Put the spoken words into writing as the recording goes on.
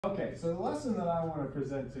Okay, so the lesson that I want to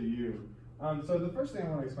present to you, so the first thing I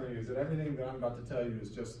want to explain to you is that everything that I'm about to tell you is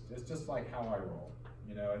just like how I roll.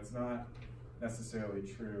 You know, it's not necessarily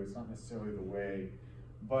true, it's not necessarily the way,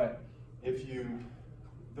 but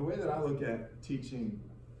the way that I look at teaching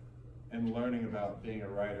and learning about being a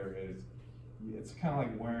writer is, it's kind of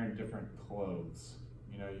like wearing different clothes.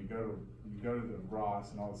 You know, you go to the Ross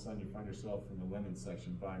and all of a sudden you find yourself in the women's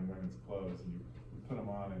section buying women's clothes, and you put them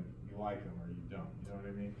on and you like them or you don't, you know what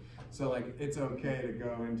I mean? So like, it's okay to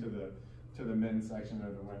go into the men's section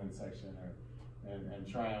or the women's section and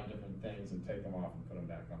try on different things and take them off and put them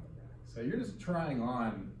back on the rack. So you're just trying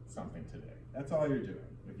on something today. That's all you're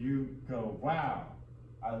doing. If you go, wow,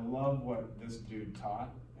 I love what this dude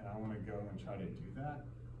taught and I want to go and try to do that,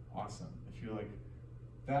 awesome. If you're like,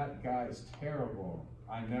 that guy's terrible,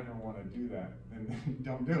 I never want to do that, then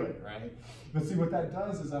don't do it, right? But see, what that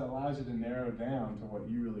does is that allows you to narrow down to what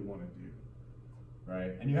you really want to do,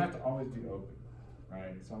 right? And you have to always be open,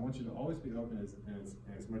 right? So I want you to always be open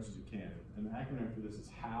as much as you can. And the acronym for this is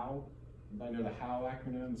HOW. Anybody know the HOW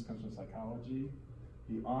acronym? This comes from psychology.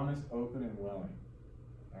 Be honest, open, and willing.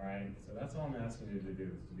 All right? So that's all I'm asking you to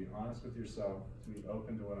do, is to be honest with yourself, to be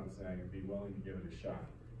open to what I'm saying, and be willing to give it a shot.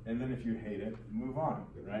 And then if you hate it, move on,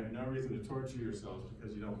 right? No reason to torture yourselves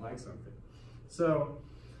because you don't like something. So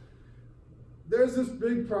there's this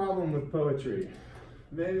big problem with poetry.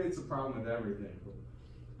 Maybe it's a problem with everything, but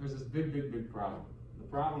there's this big problem. The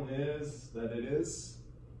problem is that it is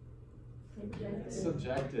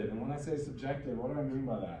subjective. And when I say subjective, what do I mean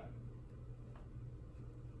by that?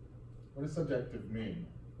 What does subjective mean?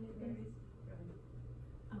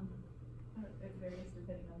 It varies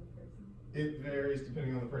depending on the person. It varies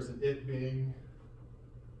depending on the person. It being,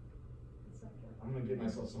 I'm gonna get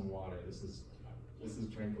myself some water. This is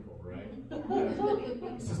drinkable, right?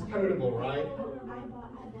 This is potable, right?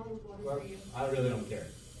 Well, I really don't care.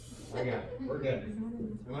 I got it. We're good.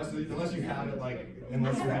 Unless you have it, like,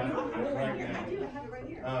 unless you have it right now. I do. I have it right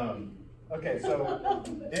here. Okay, so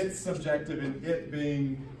it's subjective, and it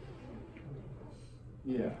being,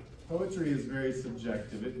 yeah, poetry is very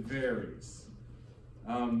subjective. It varies.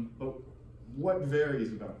 But what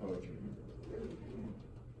varies about poetry?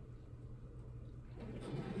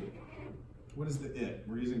 What is the it?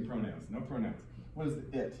 We're using pronouns. No pronouns. What is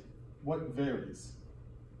the it? What varies?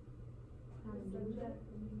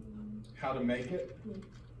 How to make it?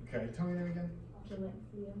 Okay, tell me that again.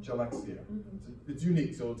 Gelexia. It's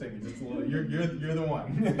unique, so it'll take me just a little. You're the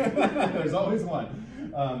one. There's always one.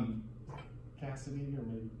 Cassidy, or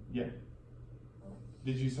maybe, yeah.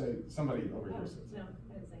 Did you say somebody over here said? No,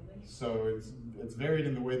 I didn't say anything. So it's varied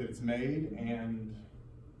in the way that it's made, and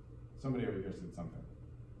somebody over here said something.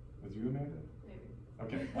 Was you Amanda? Maybe.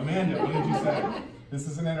 Okay, Amanda, what did you say? This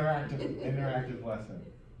is an interactive lesson.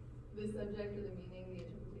 The subject or the meaning, the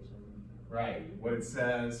interpretation. Right, what it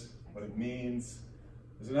says, what it means.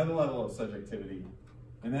 There's another level of subjectivity,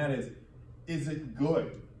 and that is it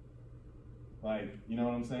good? Like, you know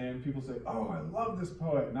what I'm saying? People say, oh, I love this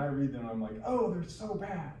poet, and I read them, and I'm like, oh, they're so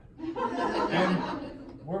bad. And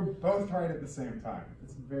we're both right at the same time.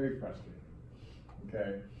 It's very frustrating,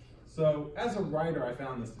 okay? So as a writer, I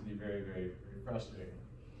found this to be very, very, very frustrating.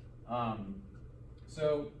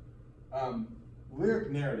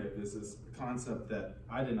 Lyric narrative is this concept that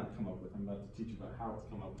I did not come up with. I'm about to teach you about how it's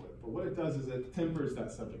come up with. But what it does is it tempers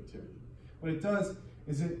that subjectivity. What it does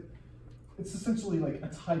is it's essentially like a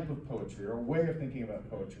type of poetry, or a way of thinking about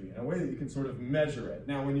poetry, and a way that you can sort of measure it.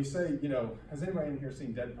 Now, when you say, you know, has anybody in here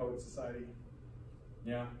seen Dead Poets Society?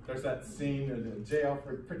 Yeah? There's that scene in J.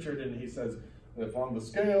 Alfred Pritchard, and he says, if on the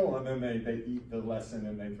scale, and then they eat the lesson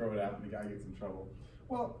and they throw it out and the guy gets in trouble.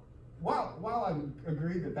 Well, while I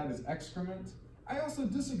agree that that is excrement, I also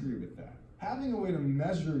disagree with that. Having a way to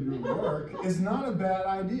measure your work is not a bad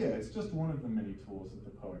idea. It's just one of the many tools that the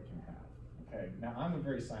poet can have. Okay, now I'm a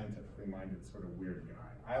very scientifically minded sort of weird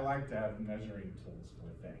guy. I like to have measuring tools for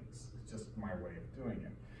things. It's just my way of doing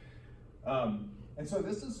it. And so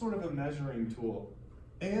this is sort of a measuring tool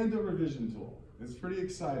and a revision tool. It's pretty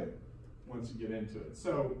exciting once you get into it.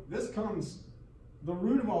 So the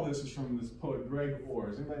root of all this is from this poet Greg Orr.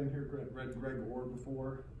 Has anybody in here read Greg Orr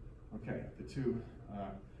before? Okay, the two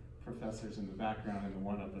professors in the background and the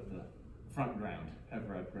one up at the front ground have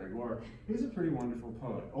read Greg Orr. He's a pretty wonderful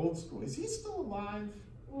poet, old school. Is he still alive?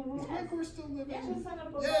 Is Greg Orr still living?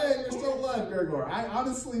 Yeah, you're still alive, Greg Orr. I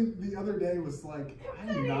honestly, the other day was like,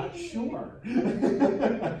 I'm not sure.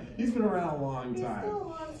 He's been around a long time. He's still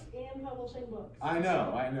alive and publishing books. I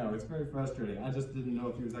know. It's very frustrating. I just didn't know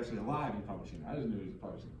if he was actually alive and publishing. I just knew he was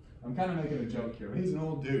publishing. I'm kind of making a joke here. He's an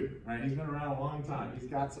old dude, right? He's been around a long time. He's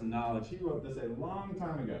got some knowledge. He wrote this a long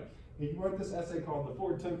time ago. He wrote this essay called The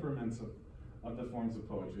Four Temperaments of the Forms of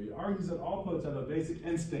Poetry. He argues that all poets have a basic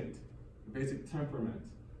instinct, a basic temperament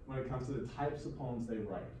when it comes to the types of poems they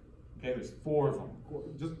write. Okay, there's four of them.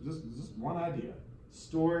 Just one idea: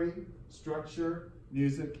 story, structure,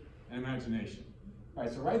 music, and imagination. All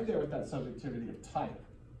right, so right there with that subjectivity of type,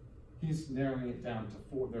 he's narrowing it down to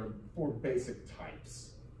four. There are four basic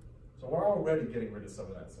types. So we're already getting rid of some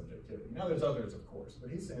of that subjectivity. Now there's others, of course, but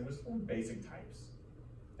he's saying there's four basic types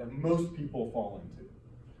that most people fall into,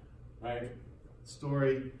 right?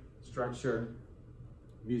 Story, structure,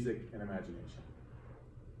 music, and imagination.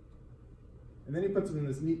 And then he puts them in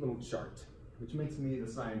this neat little chart, which makes me,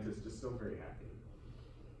 the scientist, just so very happy.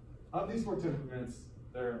 Of these four temperaments,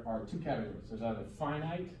 there are two categories. There's either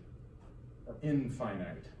finite or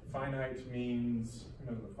infinite. Finite means,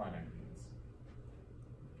 who knows what finite means?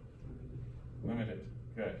 Limited,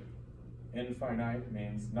 good. Infinite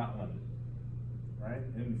means not limited, right?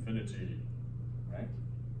 Infinity, right?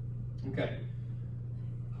 Okay.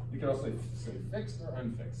 You could also say fixed or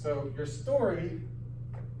unfixed. So your story,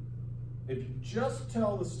 if you just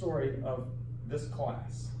tell the story of this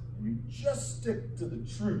class, and you just stick to the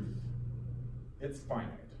truth, it's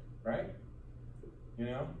finite, right? You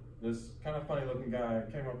know, this kind of funny looking guy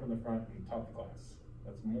came up in the front and taught the class.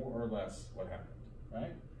 That's more or less what happened,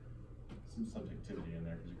 right? Some subjectivity in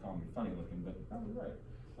there because you call me funny looking, but probably right.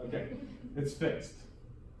 Okay, it's fixed.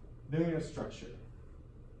 Then we have structure.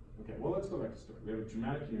 Okay, well, let's go back to story. We have a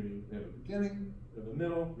dramatic unity. We have a beginning, we have a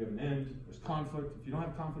middle, we have an end. There's conflict. If you don't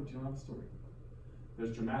have conflict, you don't have a story.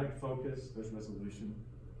 There's dramatic focus. There's resolution.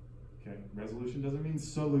 Okay, resolution doesn't mean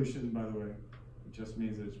solution, by the way. It just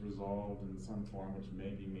means that it's resolved in some form, which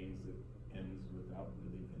maybe means it ends without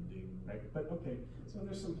really ending, right? But okay, so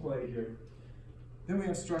there's some play here. Then we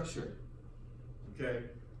have structure. Okay,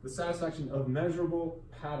 the satisfaction of measurable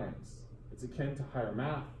patterns. It's akin to higher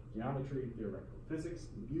math, geometry, theoretical physics,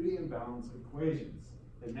 beauty and balance equations.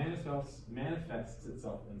 It manifests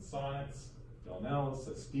itself in sonnets, villanelles,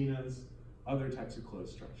 sestinas, other types of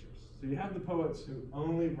closed structures. So you have the poets who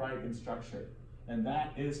only write in structure, and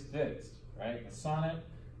that is fixed, right? A sonnet,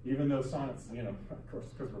 even though sonnets, you know, of course,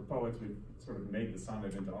 because we're poets, we've sort of made the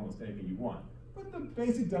sonnet into almost anything you want. But the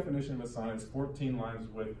basic definition of a sonnet is 14 lines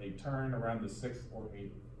with a turn around the 6th or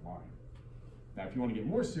 8th line. Now, if you want to get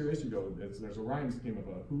more serious, you go, there's a rhyme scheme of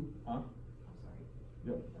a who, huh?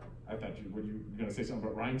 Yep. I thought were you going to say something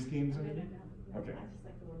about rhyme schemes? Or anything? No. Okay. I just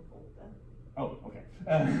like the word fold, Oh, okay.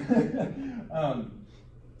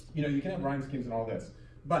 You know, you can have rhyme schemes and all this.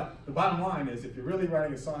 But the bottom line is, if you're really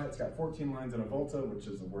writing a sonnet, it's got 14 lines in a volta, which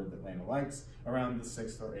is a word that Lena likes, around the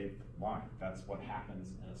 6th or 8th line. That's what happens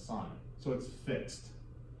in a sonnet. So it's fixed.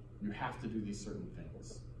 You have to do these certain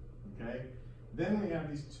things, okay? Then we have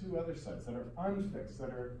these two other sets that are unfixed, that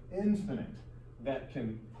are infinite, that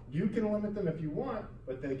you can limit them if you want,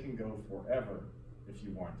 but they can go forever if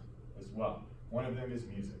you want as well. One of them is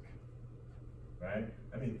music, right?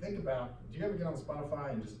 I mean, think about, do you ever get on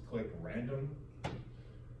Spotify and just click random?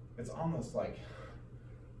 It's almost like,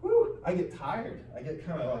 whoo, I get tired. I get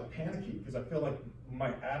kind of like panicky because I feel like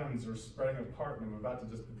my atoms are spreading apart and I'm about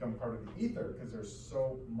to just become part of the ether because there's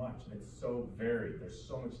so much and it's so varied. There's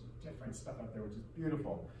so much different stuff out there, which is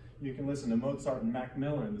beautiful. You can listen to Mozart and Mac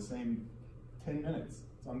Miller in the same 10 minutes.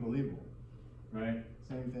 It's unbelievable, right?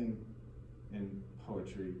 Same thing in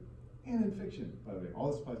poetry and in fiction, by the way.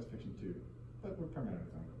 All this applies to fiction too, but we're primarily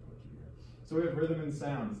talking about poetry here. So we have rhythm and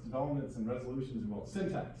sounds, developments and resolutions involved,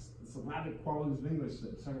 syntax, the syllabic qualities of English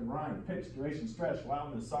that discern rhyme, pitch, duration, stretch,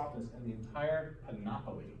 loudness, softness, and the entire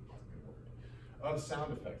panoply, that's a good word, of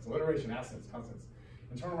sound effects, alliteration, accents, consonants,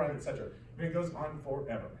 internal rhyme, etc. And it goes on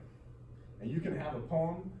forever. And you can have a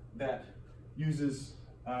poem that uses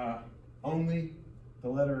only the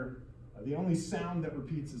letter, the only sound that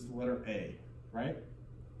repeats is the letter A, right?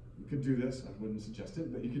 You could do this, I wouldn't suggest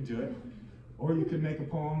it, but you could do it. Or you could make a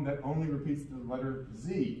poem that only repeats the letter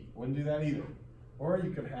Z, wouldn't do that either. Or you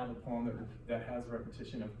could have a poem that has a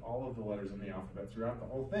repetition of all of the letters in the alphabet throughout the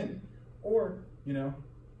whole thing. Or, you know,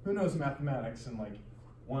 who knows mathematics and like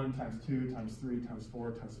 1 times 2 times 3 times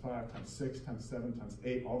 4 times 5 times 6 times 7 times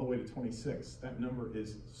 8 all the way to 26. That number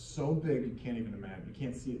is so big you can't even imagine. You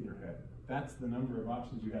can't see it in your head. That's the number of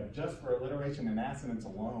options you have just for alliteration and assonance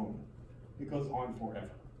alone. It goes on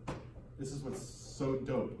forever. This is what's so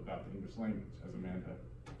dope about the English language, as Amanda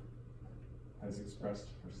has expressed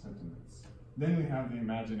her sentiments. Then we have the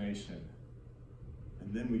imagination.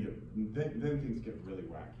 And then then things get really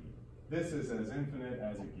wacky. This is as infinite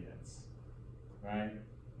as it gets, right?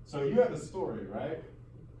 So you have the story, right,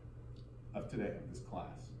 of today, of this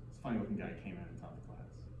class. This funny looking guy came in and taught the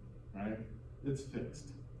class, right? It's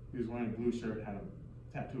fixed. He was wearing a blue shirt, had a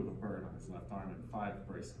tattoo of a bird on his left arm and 5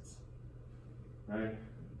 bracelets, right?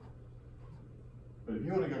 But if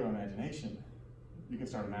you want to go to imagination, you can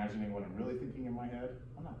start imagining what I'm really thinking in my head.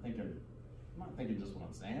 I'm not thinking just what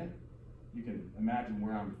I'm saying. You can imagine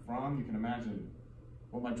where I'm from. You can imagine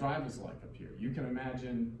what my drive is like up here. You can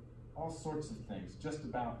imagine all sorts of things just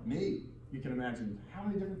about me. You can imagine how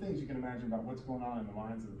many different things you can imagine about what's going on in the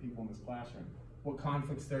minds of the people in this classroom, what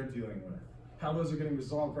conflicts they're dealing with, how those are getting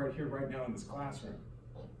resolved right here, right now in this classroom,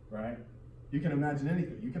 right? You can imagine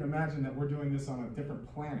anything. You can imagine that we're doing this on a different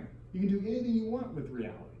planet. You can do anything you want with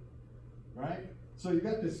reality, right? So you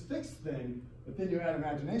got this fixed thing, but then you add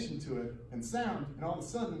imagination to it and sound, and all of a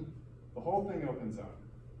sudden, the whole thing opens up,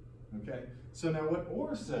 okay? So now what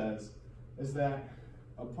Orr says is that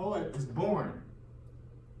a poet is born.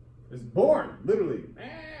 Is born, literally,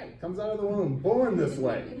 comes out of the womb, born this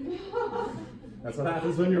way. That's what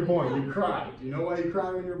happens when you're born. You cry. Do you know why you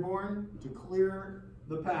cry when you're born? To clear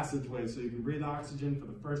the passageway so you can breathe oxygen for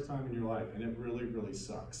the first time in your life, and it really, really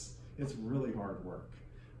sucks. It's really hard work,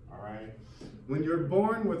 all right? When you're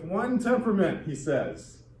born with one temperament, he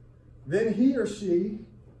says, then he or she,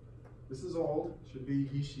 this is old, should be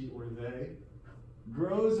he, she, or they,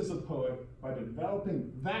 grows as a poet by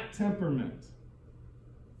developing that temperament.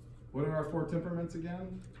 What are our 4 temperaments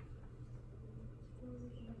again?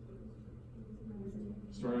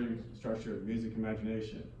 Story, structure, music,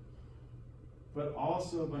 imagination. But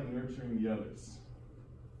also by nurturing the others.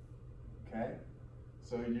 Okay?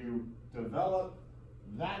 So you develop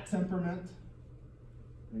that temperament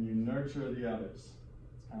and you nurture the others.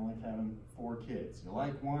 It's kind of like having 4 kids. You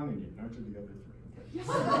like one and you nurture the other 3.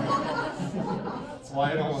 That's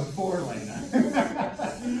why I don't want 4, Lena.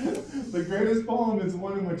 The greatest poem is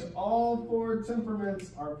one in which all 4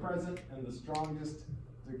 temperaments are present in the strongest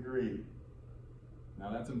degree. Now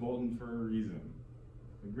that's emboldened for a reason.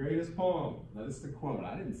 The greatest poem, that is the quote,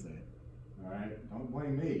 I didn't say it, all right? Don't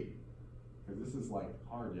blame me, because this is like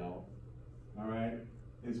hard, y'all, all right?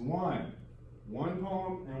 Is one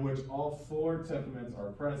poem in which all 4 temperaments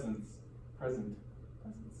are present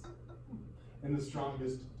in the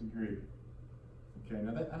strongest degree. Okay,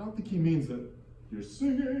 now that, I don't think he means that you're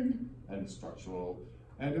singing and structural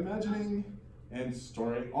and imagining and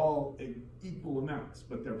story all in equal amounts,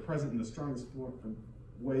 but they're present in the strongest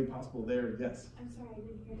way possible there, yes. I'm sorry, I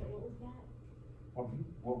didn't hear that. What was that?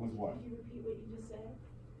 What was what? Could you repeat what you just said?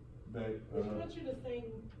 That, I want you to sing.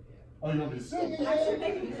 Oh, you want me to sing?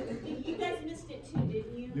 You guys missed it too,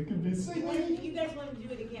 didn't you? You can be singing. You guys want to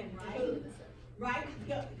do it again, right? Right?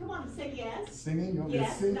 Go, come on, say yes. Singing? You want me to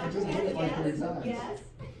Yes. sing? I just did it like 3 times. Yes.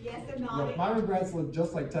 Yes, they're Look, nodding. my regrets look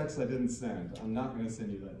just like texts I didn't send. I'm not going to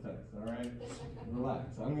send you that text, all right?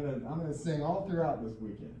 Relax. I'm gonna sing all throughout this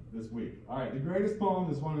week. All right, the greatest poem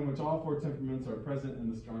is one in which all 4 temperaments are present in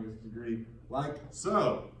the strongest degree, like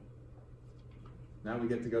so. Now we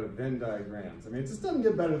get to go to Venn diagrams. I mean, it just doesn't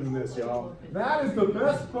get better than this, y'all. That is the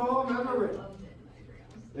best poem ever written.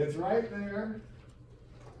 It's right there,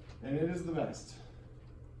 and it is the best.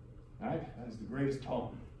 All right, that is the greatest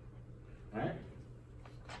poem. All right?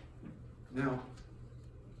 Now,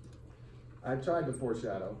 I tried to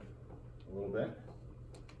foreshadow a little bit.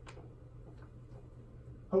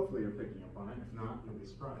 Hopefully you're picking up on it. If not, you'll be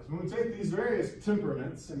surprised. When we take these various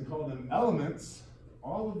temperaments and call them elements,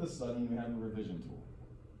 all of a sudden we have a revision tool.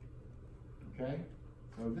 Okay?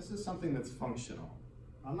 So this is something that's functional.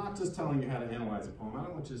 I'm not just telling you how to analyze a poem. I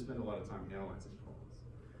don't want you to spend a lot of time analyzing poems.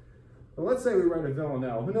 But let's say we write a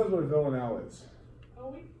villanelle. Who knows what a villanelle is?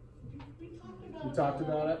 Oh, we talked about it. You talked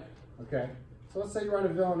about it? Okay. So let's say you write a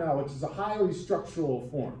villanelle, which is a highly structural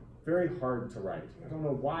form. Very hard to write. I don't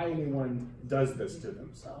know why anyone does this to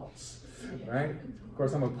themselves, right? Of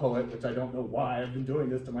course, I'm a poet, which I don't know why. I've been doing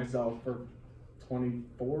this to myself for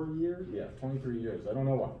 24 years? Yeah, 23 years. I don't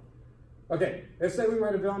know why. Okay, let's say we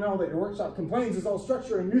write a villanelle that your workshop complains is all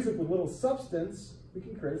structure and music with little substance. We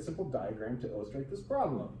can create a simple diagram to illustrate this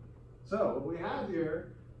problem. So what we have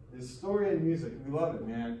here is story and music. We love it,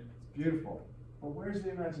 man. It's beautiful. But where's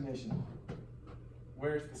the imagination?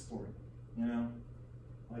 Where's the story? You know?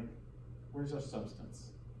 Like, where's our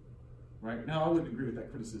substance? Right? Now, I wouldn't agree with that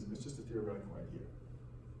criticism. It's just a theoretical idea.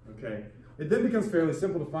 Okay? It then becomes fairly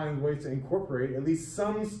simple to find ways to incorporate at least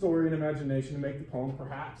some story and imagination to make the poem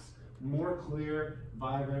perhaps more clear,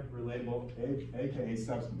 vibrant, relatable, aka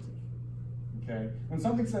substantive. Okay? When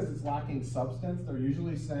something says it's lacking substance, they're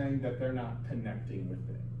usually saying that they're not connecting with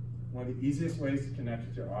it. One of the easiest ways to connect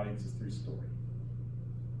with your audience is through story,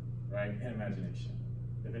 right? And imagination.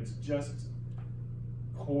 If it's just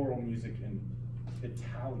choral music in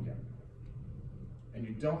Italian, and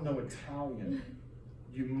you don't know Italian,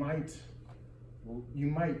 you might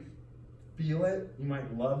feel it, you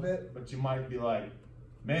might love it, but you might be like,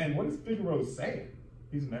 man, what is Figaro saying?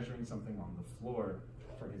 He's measuring something on the floor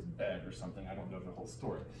for his bed or something. I don't know the whole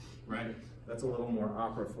story, right? That's a little more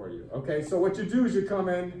opera for you. Okay, so what you do is you come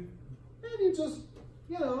in and you just,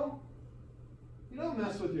 you know, you don't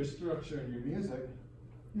mess with your structure and your music.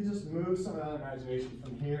 You just move some of that imagination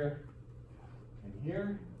from here and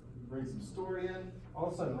here, you bring some story in. All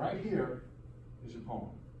of a sudden, right here is your poem,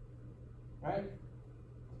 right?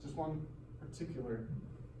 Just one particular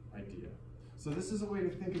idea. So this is a way to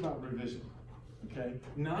think about revision, okay?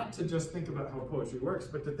 Not to just think about how poetry works,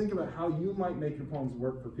 but to think about how you might make your poems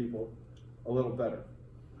work for people a little better.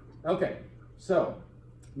 Okay, so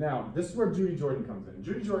now this is where Judy Jordan comes in.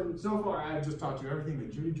 Judy Jordan, so far I have just taught you everything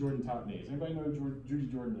that Judy Jordan taught me. Does anybody know who Judy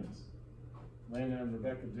Jordan is? Lana and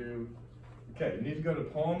Rebecca do. Okay, you need to go to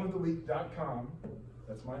poemoftheweek.com.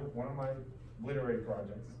 That's one of my literary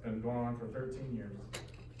projects. It's been going on for 13 years.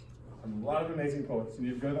 And a lot of amazing poets. You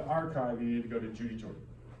need to go to the archive, you need to go to Judy Jordan.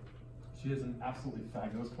 She is an absolutely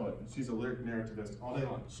fabulous poet, and she's a lyric narrativist all day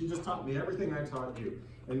long. She just taught me everything I taught you,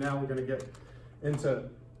 and now we're gonna get into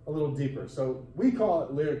a little deeper. So we call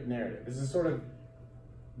it lyric narrative. This is sort of,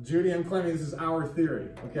 Judy, I'm claiming this is our theory,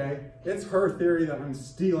 okay? It's her theory that I'm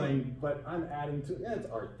stealing, but I'm adding to, it's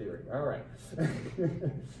our theory, all right.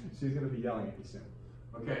 She's gonna be yelling at me soon.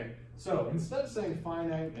 Okay, so instead of saying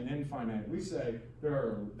finite and infinite, we say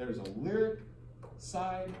there's a lyric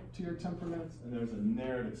side to your temperaments and there's a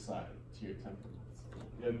narrative side to your temperaments.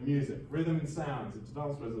 You have music, rhythm and sounds. It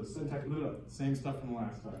develops as a syntax, same stuff from the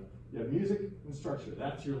last time. You have music and structure,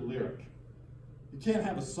 that's your lyric. You can't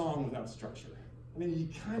have a song without structure. I mean, you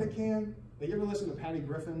kind of can. Like, you ever listen to Patty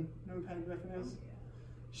Griffin? You know who Patty Griffin is?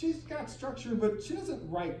 She's got structure, but she doesn't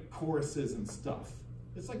write choruses and stuff.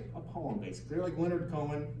 It's like a poem, basically. They're like Leonard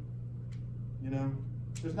Cohen, you know?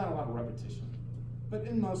 There's not a lot of repetition. But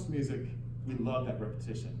in most music, we love that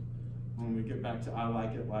repetition. When we get back to I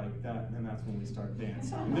like it like that, and then that's when we start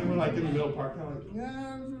dancing. And then we're like in the middle part, kind of like,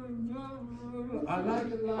 yeah, I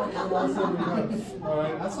like it like that. All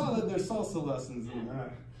right, I saw that there's salsa lessons, and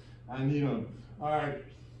I need them. All right,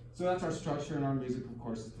 so that's our structure, and our music, of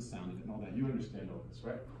course, is the sound of it and all that. You understand all this,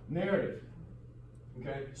 right? Narrative.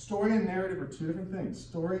 Okay, story and narrative are two different things.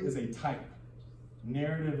 Story is a type.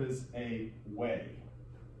 Narrative is a way.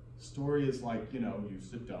 Story is like, you know, you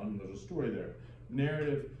sit down and there's a story there.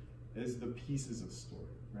 Narrative is the pieces of story,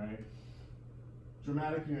 right?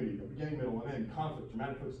 Dramatic unity, the beginning, middle, and end, conflict,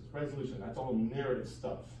 dramatic resolution, that's all narrative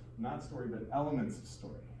stuff. Not story, but elements of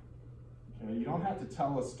story. Okay, you don't have to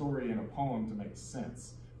tell a story in a poem to make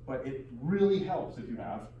sense, but it really helps if you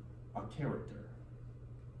have a character.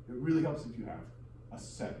 It really helps if you have a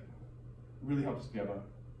setting. It really helps if you have a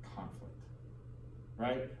conflict,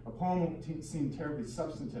 right? A poem won't seem terribly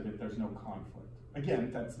substantive if there's no conflict. Again,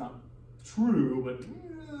 that's not true, but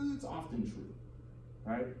it's often true,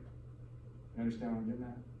 right? You understand what I'm getting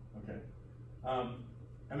at? Okay.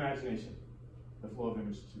 Imagination, the flow of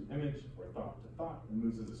image to image, or thought to thought, and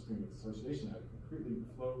moves as a stream of association, concretely,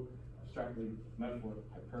 flow, abstractly, metaphor,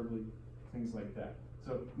 hyperbole, things like that.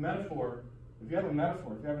 So metaphor, if you have a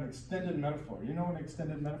metaphor, if you have an extended metaphor, you know what an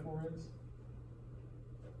extended metaphor is?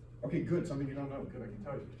 Okay, good, something you don't know, good, I can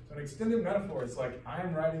tell you. So an extended metaphor is like,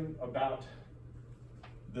 I'm writing about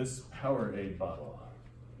this Powerade bottle,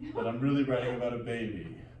 but I'm really writing about a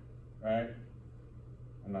baby, right?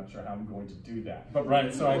 I'm not sure how I'm going to do that, but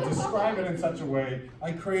right, so I describe it in such a way,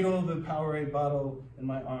 I cradle the Powerade bottle in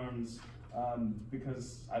my arms,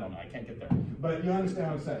 because, I don't know, I can't get there. But you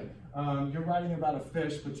understand what I'm saying. You're writing about a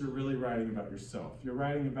fish, but you're really writing about yourself. You're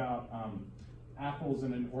writing about apples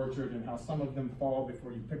in an orchard and how some of them fall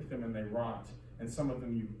before you pick them and they rot, and some of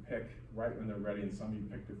them you pick right when they're ready, and some you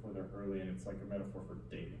pick before they're early, and it's like a metaphor for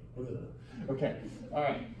dating. Okay, all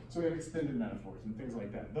right, so we have extended metaphors and things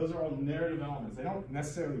like that. Those are all narrative elements. They don't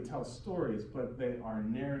necessarily tell stories, but they are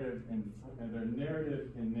narrative, and they're narrative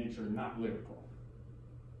in nature, not lyrical,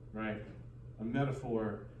 right? A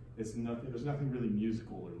metaphor is nothing, there's nothing really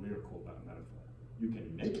musical or lyrical about a metaphor. You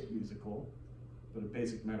can make it musical, but a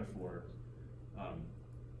basic metaphor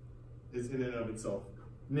is in and of itself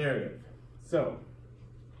narrative. So,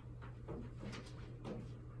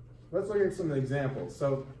 let's look at some examples.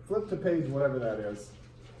 So, flip to page whatever that is,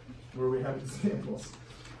 where we have examples.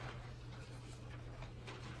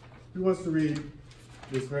 Who wants to read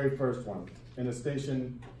this very first one? In a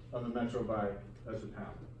Station of the Metro by Ezra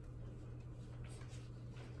Pound.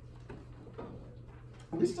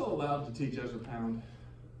 Are we still allowed to teach Ezra Pound?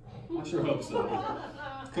 I sure hope so.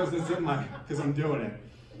 Because it's in my, because I'm doing it.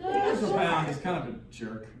 Ezra Pound is kind of a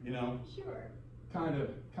jerk, you know? Sure. Kind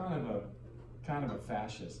of a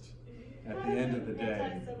fascist at the end of the day.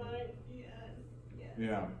 Anti-Semite, yeah.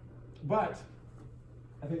 Yeah. But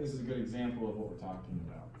I think this is a good example of what we're talking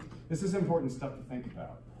about. This is important stuff to think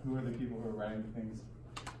about. Who are the people who are writing things?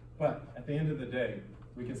 But at the end of the day,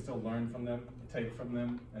 we can still learn from them, take from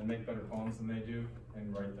them, and make better poems than they do,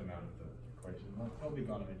 and write them out of the equation. They'll be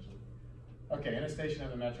gone eventually. Okay, in a station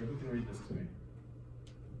of the metro, who can read this to me?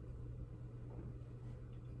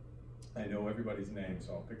 I know everybody's name,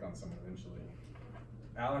 so I'll pick on someone eventually.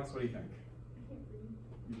 Alex, what do you think?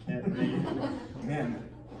 You can't read. Man.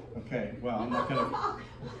 Okay. Well, I'm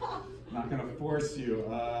not gonna force you.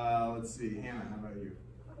 Let's see, Hannah. How about you?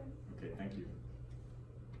 Okay. Thank you.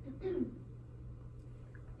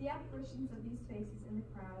 The apparitions of these faces in the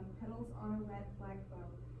crowd, petals on a wet black bow.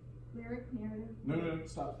 Lyric narrative. No.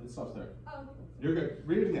 Stop. It stops there. Oh. You're good.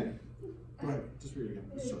 Read it again. Go ahead. Just read it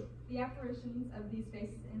again. It's short. The apparitions of these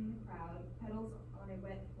faces in the crowd, petals on a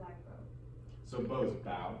wet black bow. So bows,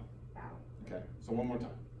 bow. Bow. Okay. So one more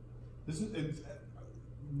time.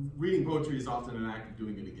 Reading poetry is often an act of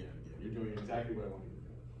doing it again and again. You're doing exactly what I want you to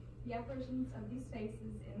do. The apparitions of these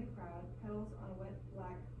faces in the crowd, petals on a wet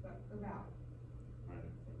black bow. Right.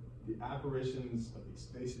 The apparitions of these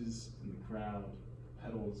faces in the crowd,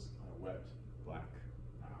 petals on a wet black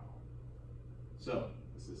bow. So,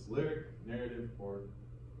 is this lyric, narrative, or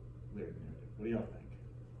lyric narrative? What do y'all think?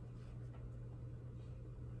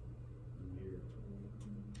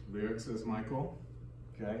 Lyric, says Michael.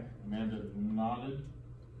 Okay. Amanda nodded.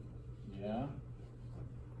 Yeah.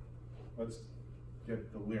 Let's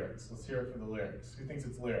get the lyrics. Let's hear it for the lyrics. Who thinks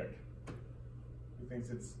it's lyric? Who thinks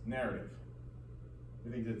it's narrative?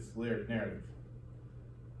 Who thinks it's lyric narrative?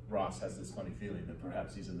 Ross has this funny feeling that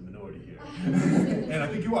perhaps he's in the minority here. And I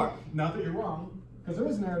think you are. Not that you're wrong, because there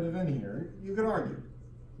is narrative in here. You could argue.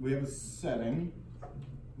 We have a setting.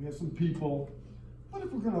 We have some people. What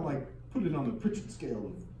if we're going to like put it on the Pritchard scale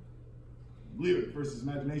of lyric versus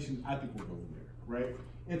imagination? I think we'll go lyric, right?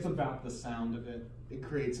 It's about the sound of it. It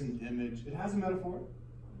creates an image. It has a metaphor,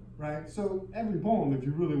 right? So every poem, if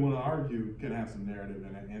you really want to argue, can have some narrative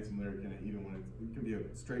in it and some lyric in it, even when it can be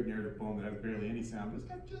a straight narrative poem that has barely any sound, but it's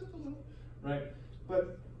got just a little, right?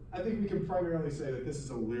 But I think we can primarily say that this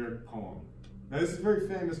is a lyric poem. Now, this is a very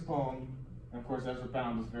famous poem, and of course, Ezra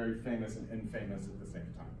Pound is very famous and infamous at the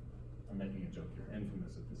same time. I'm making a joke here,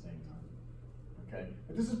 infamous at the same time. Okay,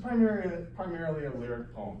 but this is primarily a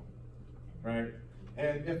lyric poem, right?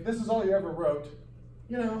 And if this is all you ever wrote,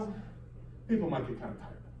 you know, people might get kind of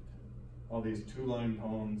tired of it. All these two-line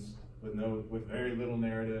poems with very little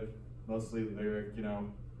narrative, mostly lyric, you know,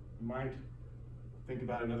 you might think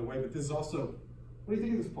about it another way, but this is also, what do you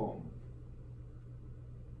think of this poem?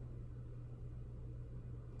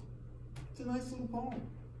 It's a nice little poem.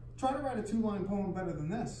 Try to write a two-line poem better than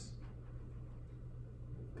this.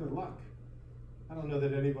 Good luck. I don't know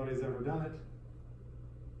that anybody's ever done it,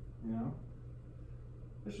 you know?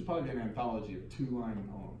 There should probably be an anthology of two-line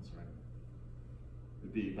poems, right?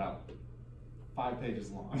 It'd be about 5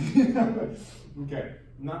 pages long. Okay,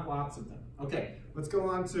 not lots of them. Okay, let's go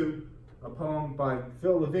on to a poem by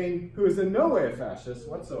Phil Levine, who is in no way a fascist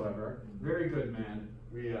whatsoever. Very good man.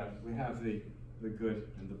 We have the good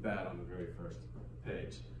and the bad on the very first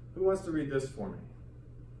page. Who wants to read this for me?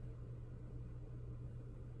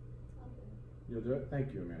 You'll do it?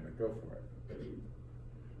 Thank you, Amanda. Go for it.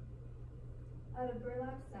 Out of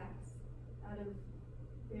burlap sacks, out of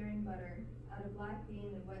bearing butter, out of black bean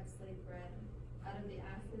and wet slate bread, out of the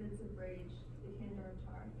acids of rage, the candor of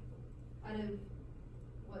tar, out of,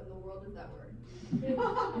 what in the world is that word?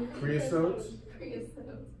 Creosote?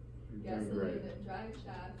 Creosote, gasoline, drive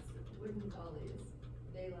shafts, wooden dollies,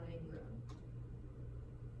 they lying grown.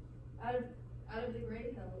 Out of the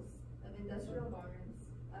gray hills, of industrial barns,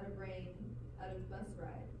 out of rain, out of bus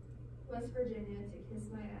ride, West Virginia to kiss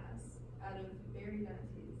my ass, out of berry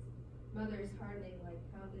nineties, mothers hardening like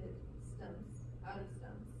pounded stumps, out of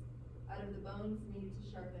the bones need to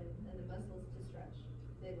sharpen and the muscles to stretch,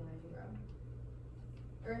 they lie and grow.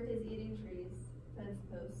 Earth is eating trees, fence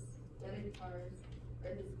posts, wetted cars,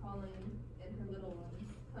 earth is calling and her little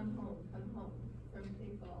ones, come home, from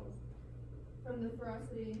pig balls, from the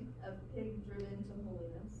ferocity of pig driven to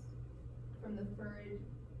holiness, from the furred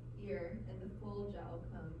ear and the full jowl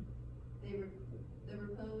come, the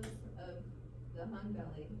repose of the hung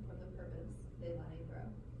belly from the purpose they lie and grow.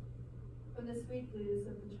 From the sweet blues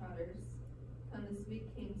of the trotters come the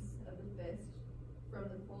sweet kinks of the fist, from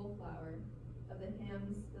the full flower of the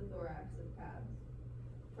hams, the thorax of calves.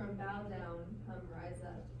 From bow down come rise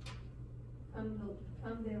up,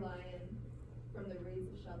 come they lion, from the reeds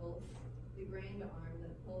of shovels, the grained arm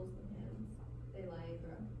that pulls the hands, they lie and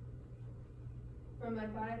grow. From my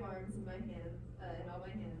 5 arms in my hands, in all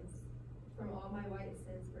my hands, from all my white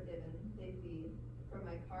sins forgiven, they feed, from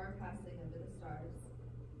my car passing under the stars.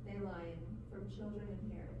 They lion, from children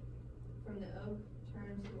inherit. From the oak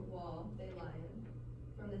turned to a wall, they lion.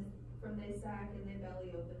 From they sack and they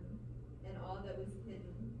belly open, and all that was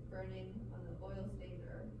hidden, burning on the oil-stained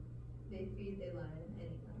earth. They feed, they lion, and he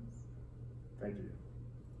comes. Thank you.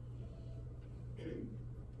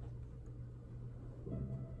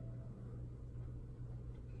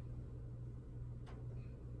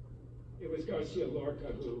 It was Garcia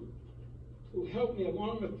Lorca who helped me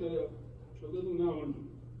along with the little known,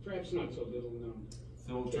 perhaps not so little known.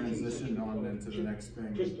 So we'll transition on into the next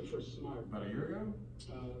thing. Christopher Smart. About a year ago?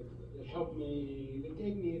 It helped me, it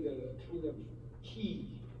gave me the kind of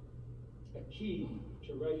key, a key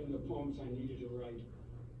to writing the poems I needed to write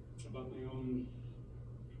about my own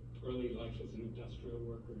early life as an industrial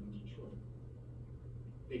worker in Detroit.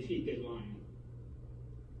 They feed, they lion.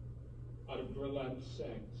 Out of burlap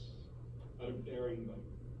sacks, out of bearing bone,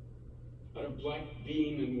 out of black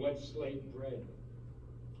bean and wet slate bread,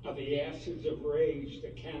 out of the acids of rage, the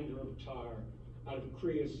candor of tar, out of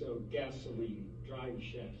creosote, gasoline, dried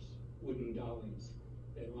chefs, wooden dollies,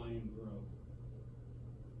 they lie and grow.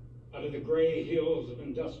 Out of the gray hills of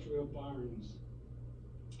industrial barns,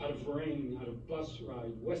 out of rain, out of bus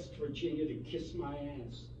ride, West Virginia to kiss my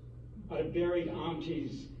ass, out of buried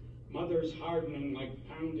aunties, mothers hardening like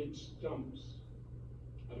pounded stumps,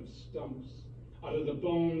 out of the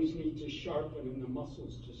bones need to sharpen and the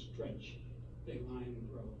muscles to stretch, they lie and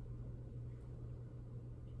grow.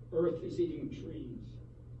 Earth is eating trees,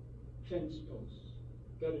 fence posts,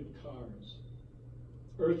 gutted cars.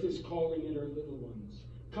 Earth is calling in her little ones.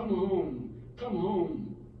 Come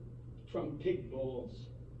home, from pig balls,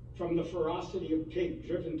 from the ferocity of pig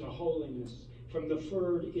driven to holiness, from the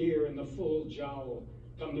furred ear and the full jowl,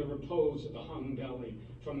 come the repose of the hung belly,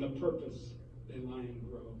 from the purpose they lie and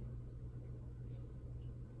grow.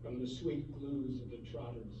 From the sweet glues of the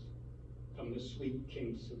trotters, come the sweet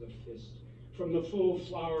kinks of the fist, from the full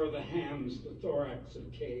flower of the hams, the thorax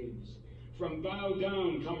of caves. From bow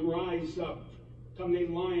down, come rise up, come they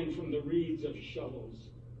lion from the reeds of shovels,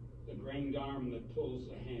 the grained arm that pulls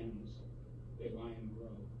the hands, they lie and grow.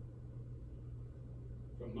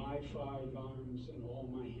 From my 5 arms and all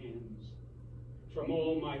my hands, from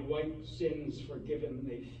all my white sins forgiven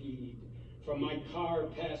they feed, from my car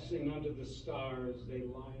passing under the stars they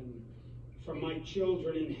lion, from my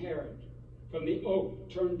children inherit, from the oak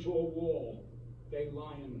turned to a wall they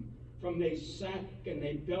lion, from they sack and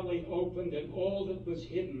they belly opened and all that was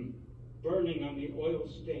hidden, burning on the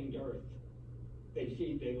oil-stained earth, they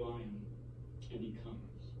feed, they lion, and he comes.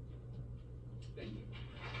 Thank you.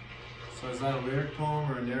 So is that a lyric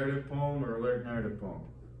poem or a narrative poem or a lyric narrative poem?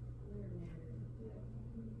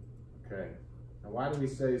 Okay. Now why do we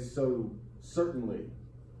say so certainly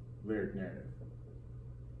lyric narrative?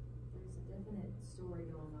 There's a definite story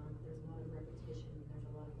going on. There's a lot of repetition. There's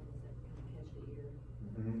a lot of things that kind of catch the ear.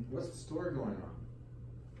 Mm-hmm. What's the story going on?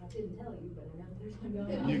 I couldn't tell you, but I know there's one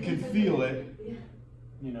going on. You can feel it, Yeah.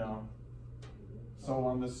 you know. So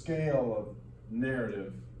on the scale of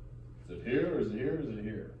narrative, is it here or is it here or is it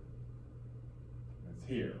here? It's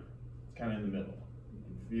here. It's kind of in the middle. You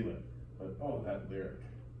can feel it. But oh, that lyric.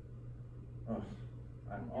 Oh,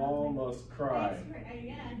 I almost cried.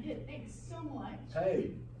 Thanks so much.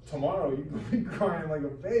 Hey, tomorrow you're going to be crying like a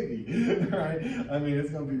baby, right? I mean,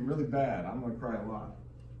 it's going to be really bad. I'm going to cry a lot,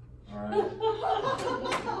 all right?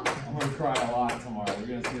 I'm going to cry a lot tomorrow. We're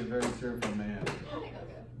going to see a very tearful man.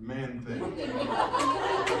 Man thing.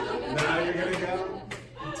 Now you're going to go?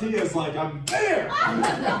 Tia's like, I'm there!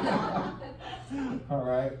 All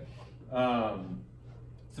right?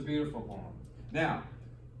 It's a beautiful poem. Now,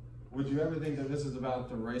 would you ever think that this is about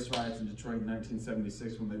the race riots in Detroit in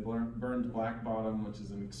 1976 when they burned Black Bottom, which is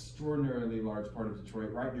an extraordinarily large part of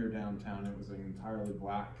Detroit, right near downtown? It was an entirely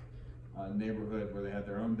black neighborhood where they had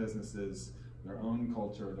their own businesses, their own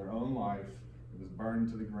culture, their own life. It was burned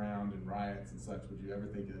to the ground in riots and such. Would you ever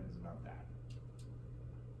think it was about that?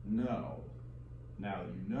 No. Now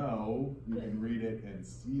that you know, you can read it and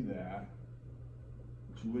see that,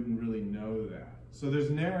 but you wouldn't really know that. So there's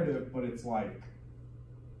narrative, but it's like,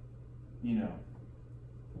 you know,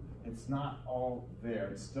 it's not all there.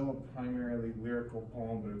 It's still a primarily lyrical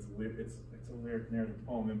poem, but it's a lyric narrative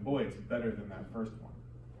poem, and boy, it's better than that first one,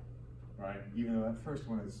 right? Even though that first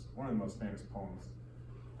one is one of the most famous poems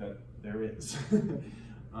that there is.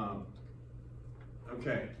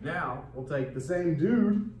 Okay, now we'll take the same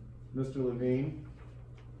dude, Mr. Levine,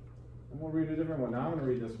 and we'll read a different one. Now I'm going to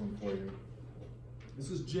read this one for you. This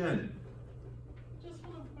is Jen. Just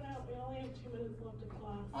want to put out, we only have 2 minutes left of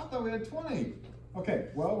class. I thought we had 20. Okay,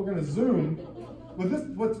 well, we're going to zoom. With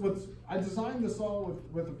this, I designed this all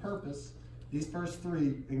with a purpose, These first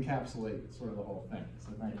three encapsulate sort of the whole thing, so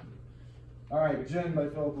thank you. All right, Gin by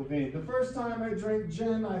Philip Levine. The first time I drank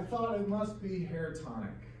gin, I thought it must be hair tonic.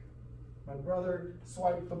 My brother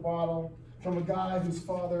swiped the bottle from a guy whose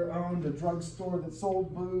father owned a drugstore that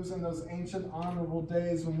sold booze in those ancient honorable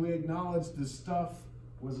days when we acknowledged this stuff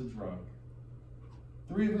was a drug.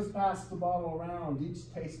 Three of us passed the bottle around,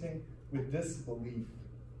 each tasting with this belief.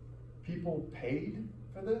 People paid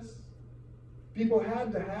for this? People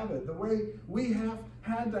had to have it, the way we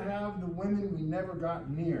had to have the women we never got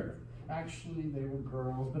near. Actually, they were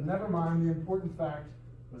girls, but never mind, the important fact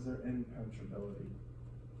was their impenetrability.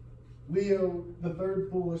 Leo, the third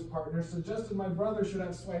foolish partner, suggested my brother should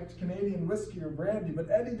have swiped Canadian whiskey or brandy, but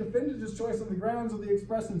Eddie defended his choice on the grounds of the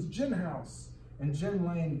expressions Gin House and Gin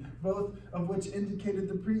Lane, both of which indicated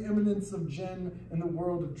the preeminence of gin in the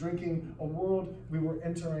world of drinking, a world we were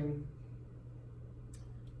entering.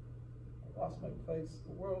 I lost my place,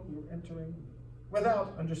 the world we were entering,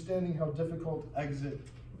 without understanding how difficult exit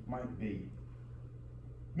might be.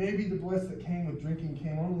 Maybe the bliss that came with drinking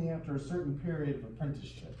came only after a certain period of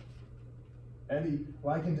apprenticeship. Eddie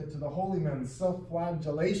likened it to the holy man's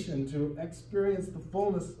self-flagellation to experience the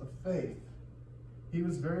fullness of faith. He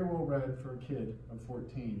was very well read for a kid of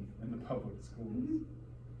 14 in the public schools.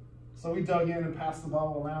 So we dug in and passed the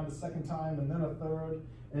bottle around a second time and then a third,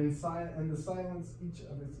 and in the silence, each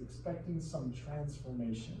of us expecting some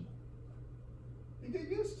transformation. You get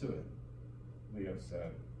used to it, Leo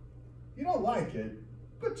said. You don't like it,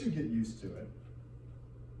 but you get used to it.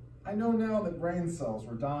 I know now that brain cells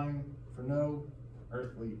were dying for no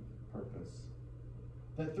earthly purpose.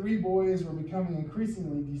 That three boys were becoming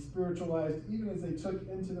increasingly despiritualized even as they took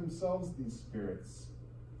into themselves these spirits.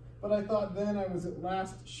 But I thought then I was at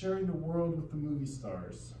last sharing the world with the movie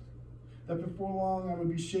stars. That before long I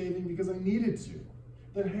would be shaving because I needed to.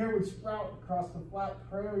 That hair would sprout across the flat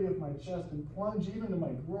prairie of my chest and plunge even to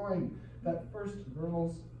my groin. That first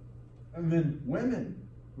girls and then women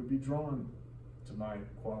would be drawn to my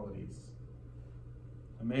qualities.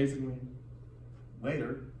 Amazingly,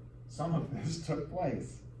 later, some of this took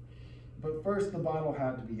place. But first the bottle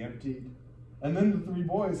had to be emptied, and then the three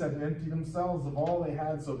boys had to empty themselves of all they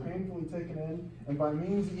had so painfully taken in, and by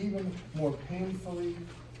means even more painfully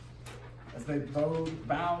as they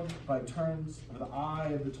bowed by turns of the eye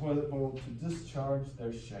of the toilet bowl to discharge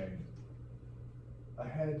their shame.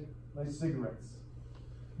 Ahead lay cigarettes,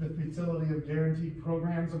 the futility of guaranteed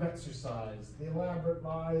programs of exercise, the elaborate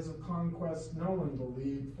lies of conquest no one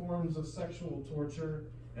believed, forms of sexual torture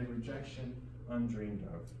and rejection undreamed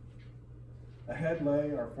of. Ahead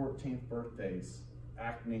lay our 14th birthdays,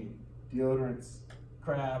 acne, deodorants,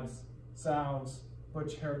 crabs, salves,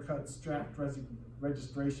 butch haircuts, draft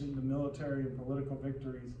registration, the military and political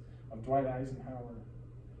victories of Dwight Eisenhower,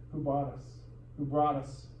 who brought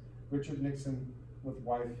us, Richard Nixon with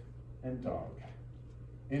wife and dog.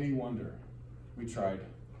 Any wonder we tried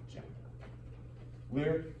gin.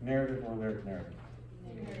 Lyric, narrative, or lyric, narrative?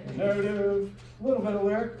 Narrative, a little bit of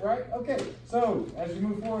lyric, right? Okay, so as you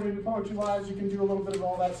move forward into Poetry Lives, you can do a little bit of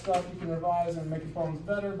all that stuff. You can revise and make your poems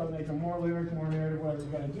better by making more lyric, more narrative, whatever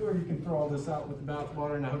you're going to do, or you can throw all this out with the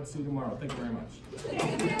bathwater, and I hope to see you tomorrow. Thank you very much.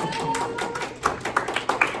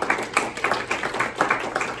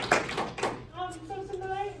 So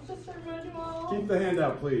tonight, just to remind you all, Keep the hand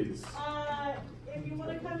out, please. if you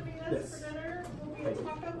want to come meet us Yes. for dinner, we'll be at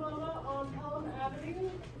Taco Mama on Pelham Avenue,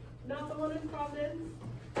 not the one in Providence,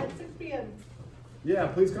 at 6 p.m. Yeah,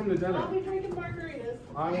 please come to dinner. I'll be drinking margaritas.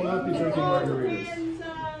 I will not be drinking margaritas. And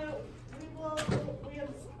we have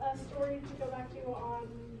a story to go back to on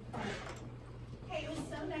Friday. Hey, it was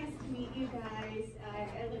so nice to meet you guys.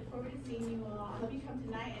 I look forward to seeing you all. I hope you come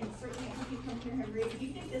tonight, and certainly I hope you come to hear him read. You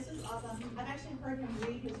think this was awesome? I've actually heard him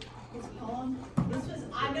read his poem.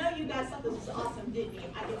 I know you guys thought this was awesome, didn't you?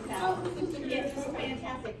 I can tell. Yes, it's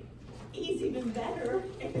fantastic. He's even better,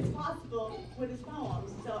 if it's possible, with his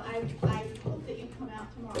poems. So I hope that you come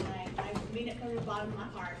out tomorrow night. I mean it from the bottom of my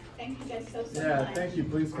heart. Thank you guys so much. Yeah, thank you.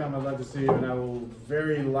 Please come. I'd love to see you, and I will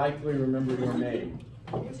very likely remember your name.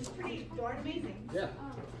 Which is pretty darn amazing. Yeah.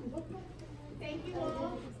 Thank you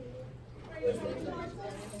all.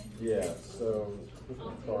 Yeah, so with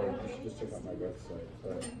my card, you should just check out my website.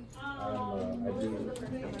 But I do.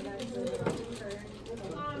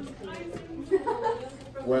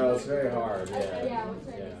 Well, it's very hard. Yeah.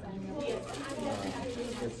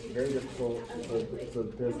 It's very difficult. It's a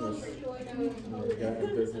business. You got a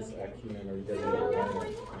business acumen, or you got to run it.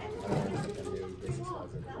 I don't understand how to do business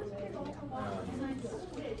as it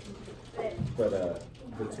is. But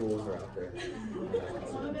the tools are out there.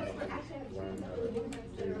 Learn how to do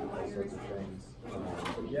all sorts of things.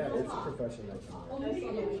 But yeah, it's a profession that can work.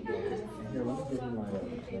 Here, let me give you my number.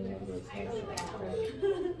 It's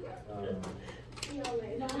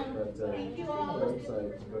not but my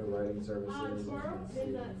website, go to writing services and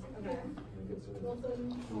get some.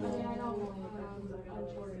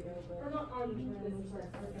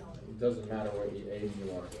 It doesn't matter what age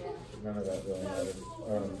you are. None of that really matters.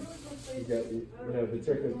 The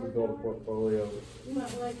trick is to build a portfolio and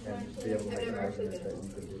be able to make an argument that you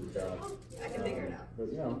can do the job. I can figure it out. But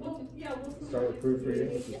start with proofreading,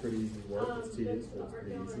 which is pretty easy work. It's tedious, but it's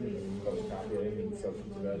pretty easy. And then you go to copying and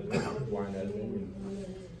substantive editing, line editing, and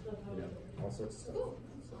all sorts of stuff.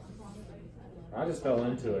 I just fell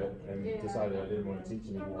into it and decided I didn't want to teach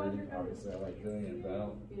anymore. Obviously, I like doing it, but I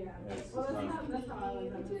don't. It's just not.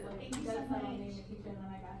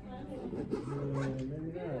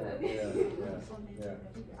 Maybe not. Yeah.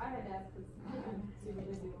 I had to ask because I'm super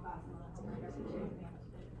busy with class and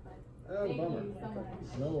Oh, bummer.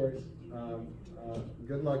 No worries.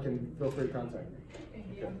 Good luck and feel free to contact me.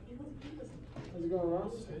 Okay. How's it going,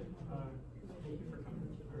 Ross?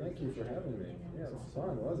 Thank you for having me. Yeah, it was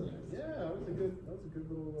fun, wasn't it? Yeah, it was a good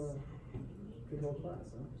little class,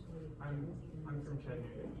 huh? I'm from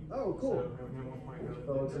Chattanooga. Oh, cool. So at one point I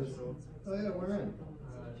was Oh yeah, we're in.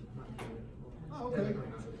 Oh, okay.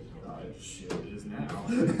 Oh, shit, it is now.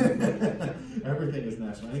 Everything is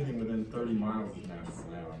national. Anything within 30 miles is national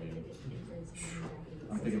now. I mean,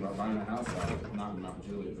 I'm thinking about buying a house out, not in Mount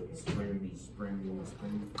Juliet, but Spring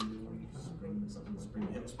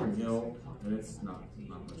Hill, and it's not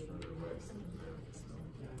much further away.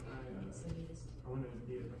 I wanted to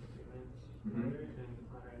be a freelance writer, and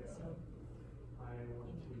I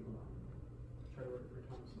want to try to work for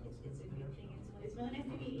Thompson. It's really nice to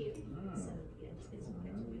meet you.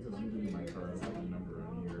 Because you give me my card, I have a number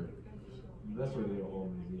on here. That's where the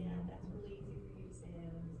whole museum. That's really easy for you to say.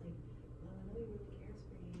 I was like, well, I know he really cares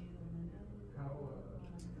for you, and I know. How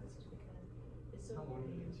it's so long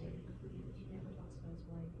hard did it to take for you to he never talks about his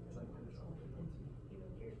wife. He doesn't talk about his wife. He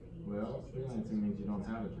really cares for you. Well, freelancing means you don't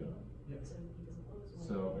have a job. Yes. So he doesn't love his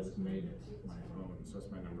wife. So it's made it my own. So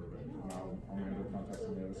that's my number, but I'll handle contacts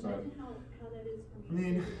on the other side. How that is for I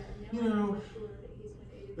mean,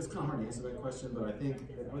 it's kind of hard to answer that question, but I think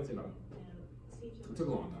I would say about it took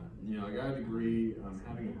a long time. I got a degree.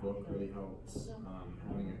 Having a book really helps.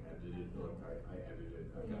 Having an edited book, I edited.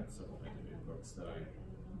 I've got several edited books that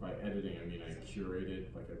by editing, I mean I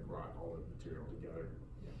curated, like I brought all the material together.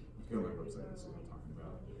 Go to my website and see what I'm talking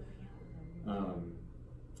about.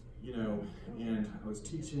 And I was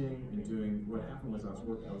teaching and doing. What happened was I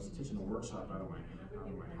was teaching a workshop out of my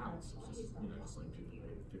house. It was just like people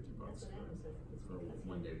paid $50 for a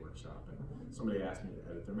one-day workshop, and somebody asked me to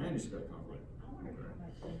edit their manuscript, and I was like,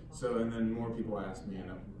 okay. So and then more people asked me,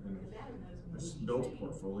 and I just built a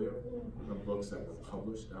portfolio of books that were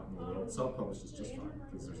published out in the world. Self-published is just fine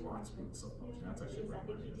because there's lots of people self-publishing. That's actually where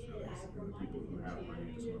money is really. And the people who have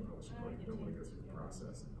money just want to publish a book and don't want to go through the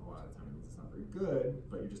process. And a lot of times it's not very good,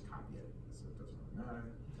 but you just copy it, so it doesn't really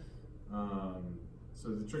matter.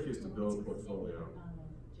 So the trick is to build a portfolio,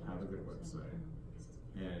 have a good website,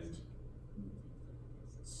 and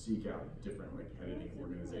seek out different editing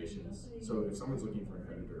organizations. So if someone's looking for an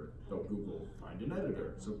editor, they'll Google find an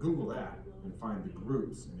editor. So Google that and find the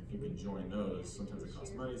groups, and if you can join those, sometimes it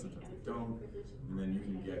costs money, sometimes they don't, and then you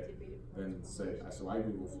can say, so I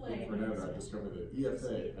Google for an editor, I discovered the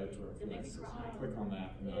EFA, editorial freelance system. I click on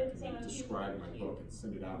that, and then I can describe my book and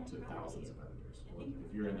send it out to thousands of editors. Well,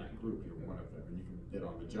 if you're in that group, you're one of them, and you can bid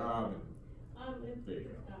on the job, and there you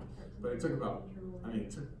go. But it took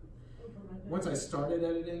once I started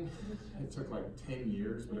editing, it took like 10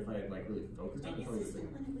 years, but if I had really focused on it, probably would have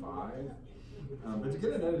taken 5. But to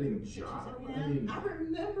get an editing job, I mean, I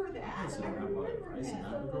remember that. I don't have a lot of advice in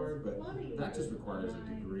that regard, but that just requires a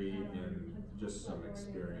degree and just some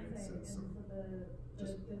experience and some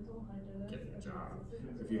just getting a job.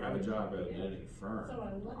 If you have a job at an editing firm,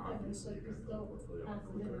 obviously you're going to build a portfolio a lot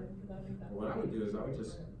quicker. But what I would do is I would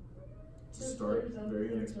just start very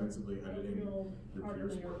inexpensively editing your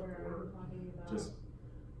peers' work, or just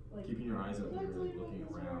keeping your eyes open, really looking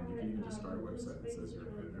around. You can even just start a website that says you're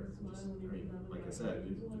an editor. Like I said,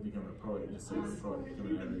 to become a poet, you just say you're a poet. To become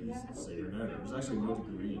an editor, you just say you're an editor. There's actually no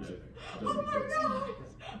degree in editing. It doesn't exist.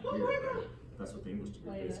 Weird, right? That's what the English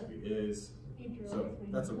degree basically is. So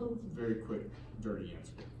that's a very quick, dirty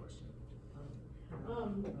answer to the question.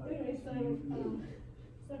 Anyway,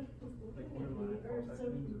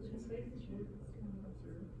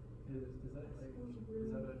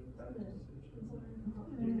 Is that a bad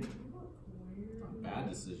decision? Bad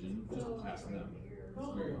decision, just ask them.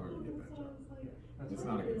 It's very hard to get that job. It's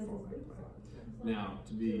not a good fallback plan. Now,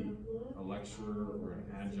 to be a lecturer or an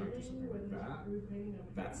adjunct or something like that,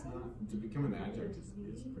 that's not, to become an adjunct is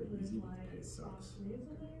pretty easy, but the pay sucks. You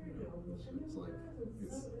know, it's like,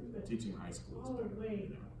 teaching high school is better, you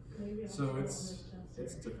know. So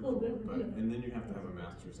it's difficult, but, and then you have to have a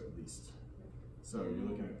master's at least. So you're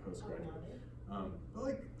looking at postgraduate. But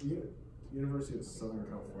like, University of Southern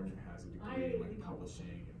California has a degree in like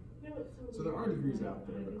publishing. So there are degrees out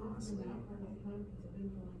there, but honestly, if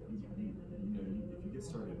you get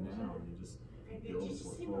started now and you just build a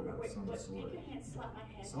portfolio of some sort,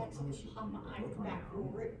 self-publish a book on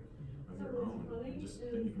your own, and just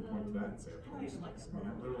then you can point to that and say, I published this. I mean,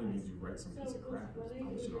 that literally means you write some piece of crap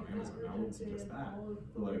and just publish it on Amazon. I wouldn't suggest that,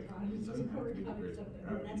 but like, it doesn't have to be the greatest book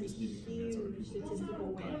ever. You just need to convince other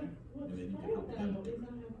people to do it, and then you can help them do it.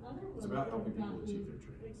 It's about helping people achieve their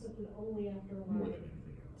dreams more than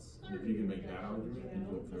anything else. And if you can make that argument and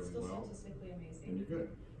do it fairly well, then you're good.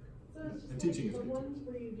 And teaching is good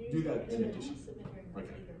too. Do that in addition.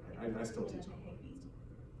 Okay, I still teach online and stuff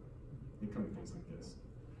like that. You come to things like this.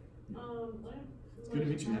 Yeah. It's good to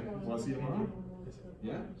meet you, man. Want to see you tomorrow?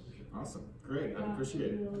 Yeah? Awesome. Great. I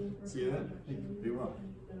appreciate it. See you then. Hey, be well.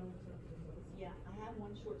 Yeah, I have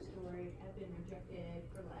one short story. I've been rejected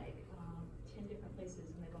for like 10 different places,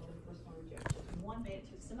 and they've all been personal rejections. One made it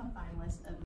to semifinalists of